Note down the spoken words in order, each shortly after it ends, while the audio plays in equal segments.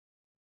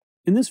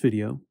In this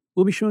video,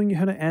 we'll be showing you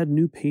how to add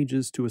new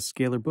pages to a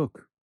Scalar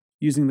book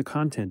using the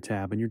Content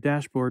tab in your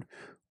dashboard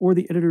or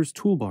the editor's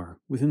toolbar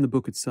within the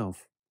book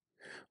itself.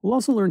 We'll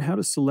also learn how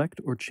to select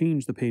or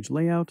change the page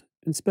layout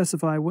and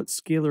specify what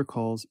Scalar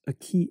calls a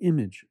key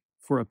image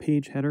for a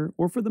page header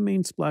or for the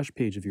main splash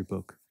page of your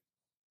book.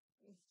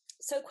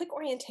 So quick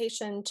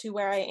orientation to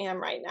where I am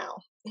right now.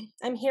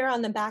 I'm here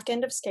on the back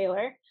end of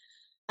Scalar.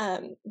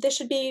 This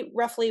should be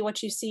roughly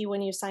what you see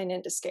when you sign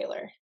into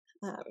Scalar.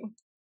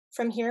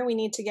 From here, we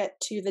need to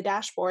get to the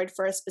dashboard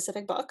for a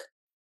specific book.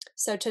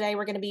 So today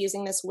we're going to be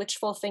using this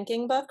Wishful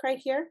Thinking book right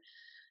here.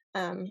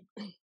 And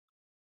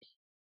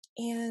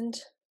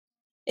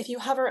if you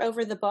hover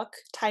over the book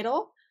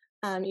title,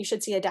 you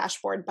should see a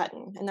dashboard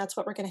button, and that's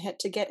what we're going to hit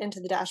to get into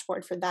the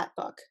dashboard for that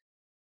book.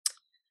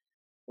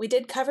 We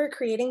did cover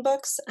creating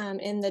books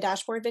in the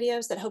dashboard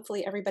videos that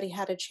hopefully everybody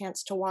had a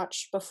chance to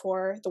watch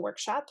before the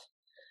workshop.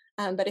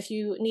 But if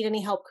you need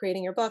any help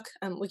creating your book,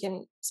 we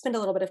can spend a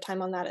little bit of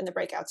time on that in the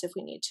breakouts if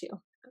we need to,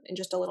 in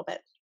just a little bit.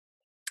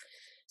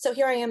 So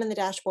here I am in the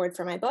dashboard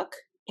for my book,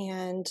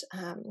 and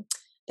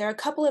there are a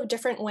couple of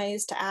different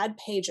ways to add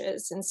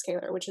pages in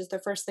Scalar, which is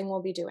the first thing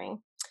we'll be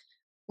doing.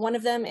 One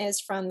of them is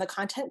from the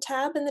Content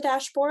tab in the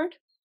dashboard.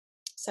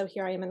 So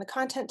here I am in the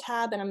Content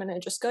tab, and I'm going to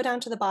just go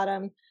down to the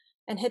bottom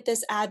and hit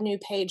this Add New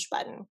Page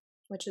button,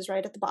 which is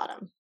right at the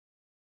bottom.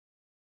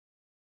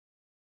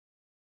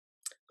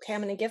 Okay,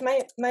 I'm going to give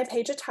my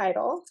page a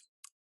title.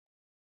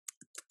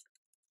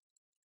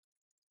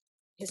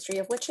 History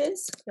of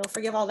Witches. You'll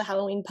forgive all the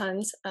Halloween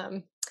puns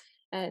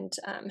and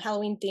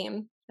Halloween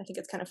theme. I think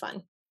it's kind of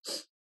fun.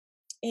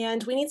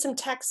 And we need some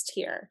text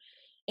here.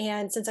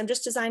 And since I'm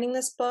just designing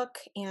this book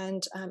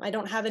and I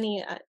don't have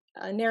any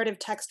narrative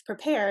text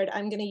prepared,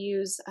 I'm going to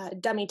use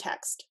dummy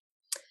text.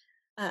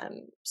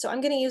 So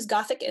I'm going to use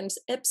Gothic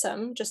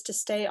Ipsum just to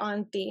stay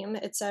on theme.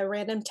 It's a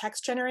random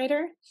text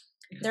generator.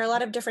 There are a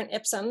lot of different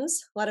Ipsums,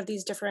 a lot of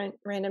these different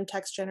random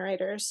text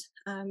generators,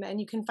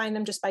 and you can find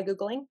them just by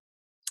Googling.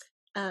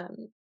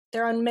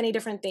 They're on many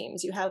different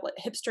themes. You have like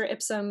hipster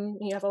Ipsum,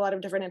 you have a lot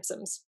of different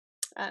Ipsums.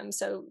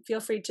 So feel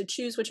free to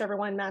choose whichever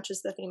one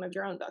matches the theme of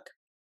your own book.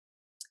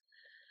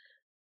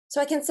 So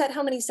I can set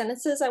how many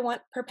sentences I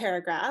want per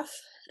paragraph,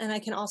 and I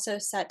can also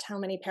set how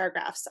many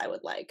paragraphs I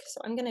would like.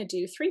 So I'm going to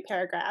do 3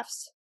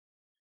 paragraphs,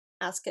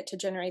 ask it to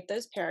generate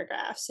those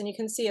paragraphs, and you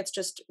can see it's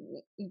just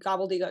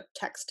gobbledygook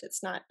text.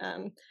 It's not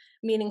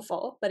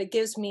meaningful, but it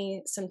gives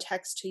me some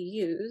text to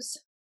use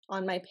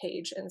on my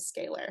page in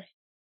Scalar.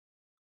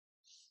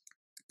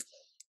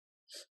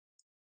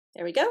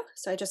 There we go.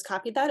 So I just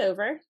copied that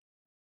over.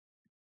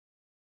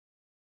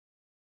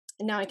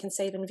 And now I can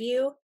save and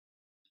view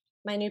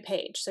my new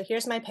page. So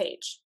here's my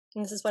page,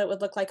 and this is what it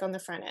would look like on the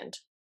front end.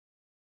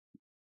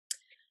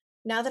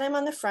 Now that I'm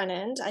on the front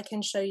end, I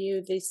can show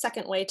you the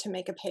second way to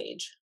make a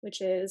page,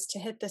 which is to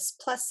hit this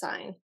plus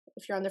sign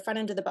if you're on the front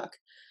end of the book.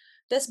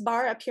 This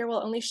bar up here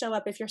will only show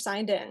up if you're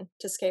signed in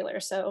to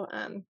Scalar, so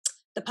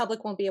the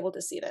public won't be able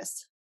to see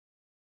this.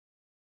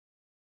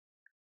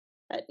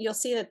 But you'll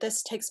see that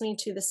this takes me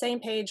to the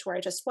same page where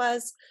I just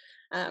was.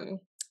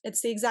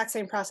 It's the exact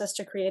same process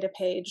to create a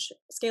page.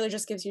 Scalar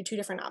just gives you 2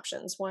 different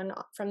options, one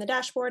from the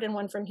dashboard and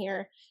one from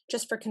here,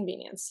 just for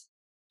convenience.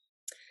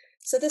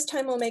 So this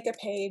time we'll make a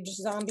page,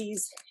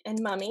 Zombies and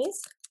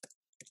Mummies,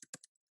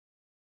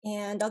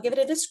 and I'll give it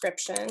a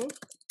description.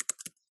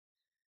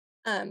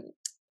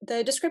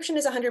 The description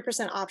is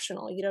 100%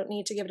 optional. You don't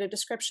need to give it a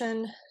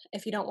description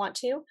if you don't want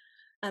to.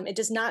 It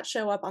does not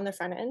show up on the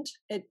front end.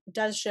 It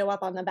does show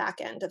up on the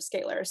back end of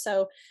Scalar,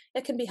 so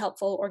it can be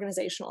helpful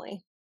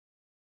organizationally.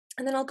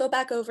 And then I'll go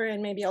back over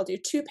and maybe I'll do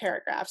 2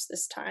 paragraphs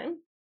this time,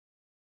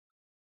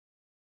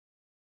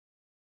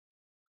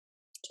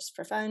 just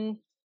for fun.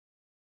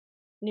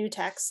 New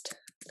text,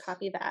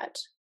 copy that,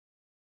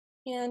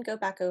 and go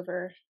back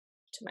over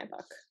to my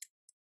book.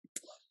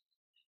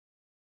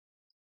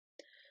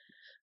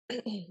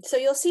 So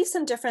you'll see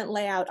some different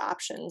layout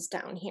options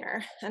down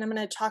here, and I'm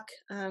going to talk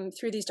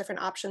through these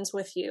different options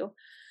with you.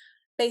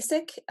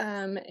 Basic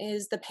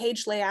is the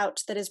page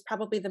layout that is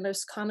probably the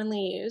most commonly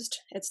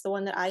used. It's the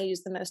one that I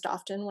use the most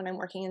often when I'm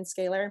working in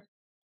Scalar.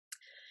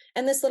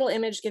 And this little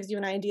image gives you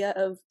an idea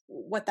of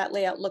what that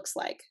layout looks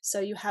like. So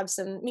you have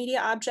some media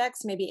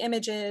objects, maybe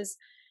images,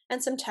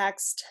 and some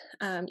text.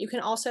 You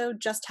can also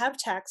just have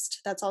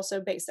text. That's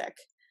also basic.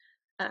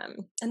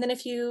 And then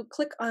if you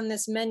click on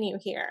this menu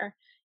here,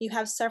 you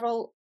have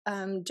several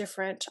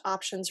different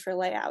options for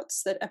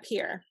layouts that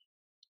appear.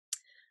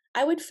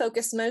 I would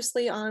focus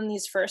mostly on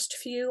these first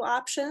few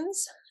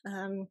options.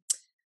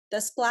 The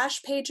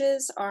splash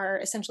pages are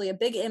essentially a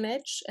big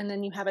image, and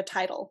then you have a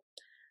title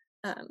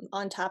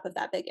on top of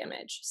that big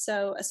image.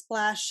 So a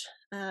splash,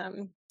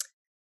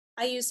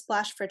 I use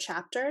splash for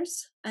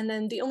chapters, and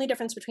then the only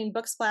difference between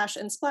book splash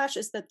and splash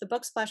is that the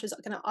book splash is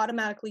going to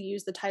automatically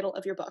use the title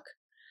of your book.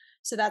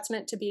 So that's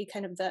meant to be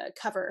kind of the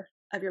cover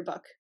of your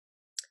book.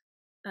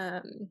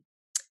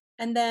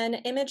 And then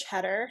image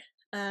header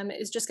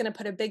is just going to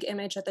put a big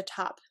image at the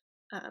top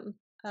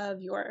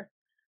of your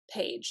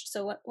page.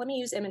 So let me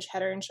use image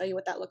header and show you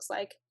what that looks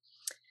like.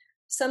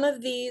 Some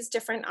of these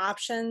different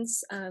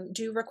options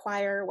do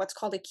require what's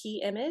called a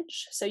key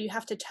image. So you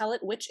have to tell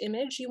it which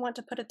image you want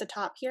to put at the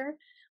top here,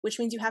 which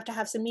means you have to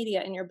have some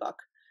media in your book.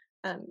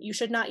 You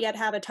should not yet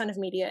have a ton of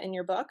media in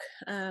your book.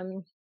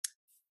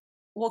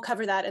 We'll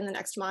cover that in the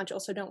next module,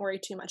 so don't worry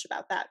too much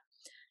about that.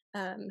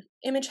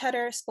 Image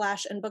header,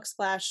 splash, and book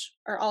splash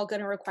are all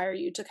going to require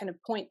you to kind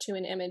of point to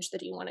an image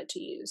that you wanted to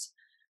use.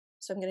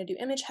 So I'm going to do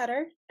image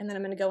header, and then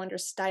I'm going to go under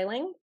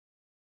styling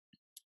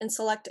and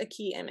select a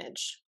key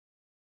image.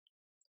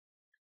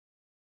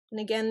 And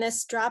again,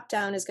 this drop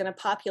down is going to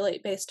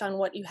populate based on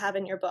what you have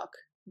in your book,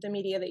 the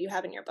media that you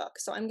have in your book.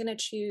 So I'm going to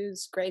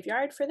choose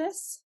graveyard for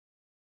this,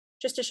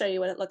 just to show you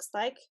what it looks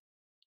like.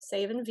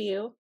 Save and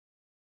view.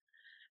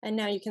 And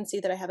now you can see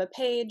that I have a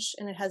page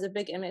and it has a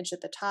big image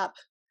at the top.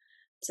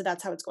 So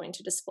that's how it's going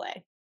to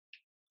display.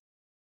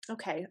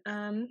 Okay.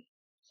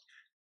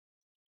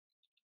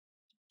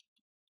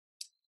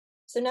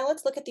 So now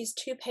let's look at these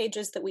 2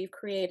 pages that we've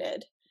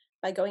created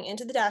by going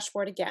into the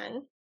dashboard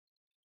again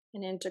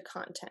and into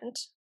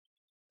content.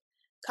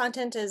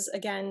 Content is,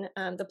 again,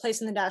 the place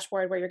in the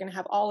dashboard where you're going to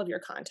have all of your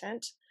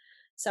content.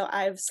 So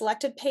I've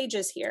selected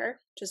pages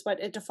here, which is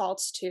what it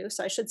defaults to.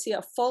 So I should see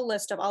a full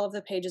list of all of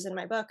the pages in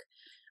my book.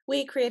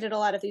 We created a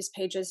lot of these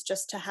pages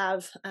just to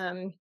have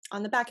on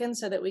the back end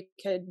so that we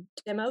could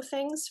demo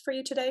things for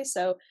you today.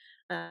 So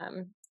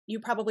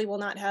you probably will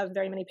not have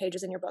very many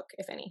pages in your book,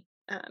 if any.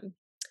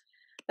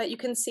 But you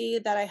can see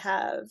that I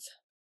have,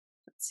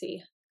 let's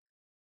see,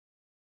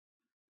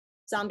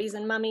 zombies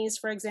and mummies,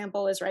 for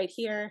example, is right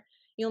here.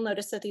 You'll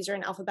notice that these are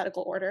in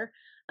alphabetical order,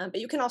 but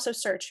you can also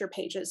search your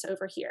pages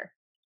over here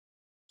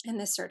in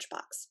this search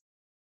box.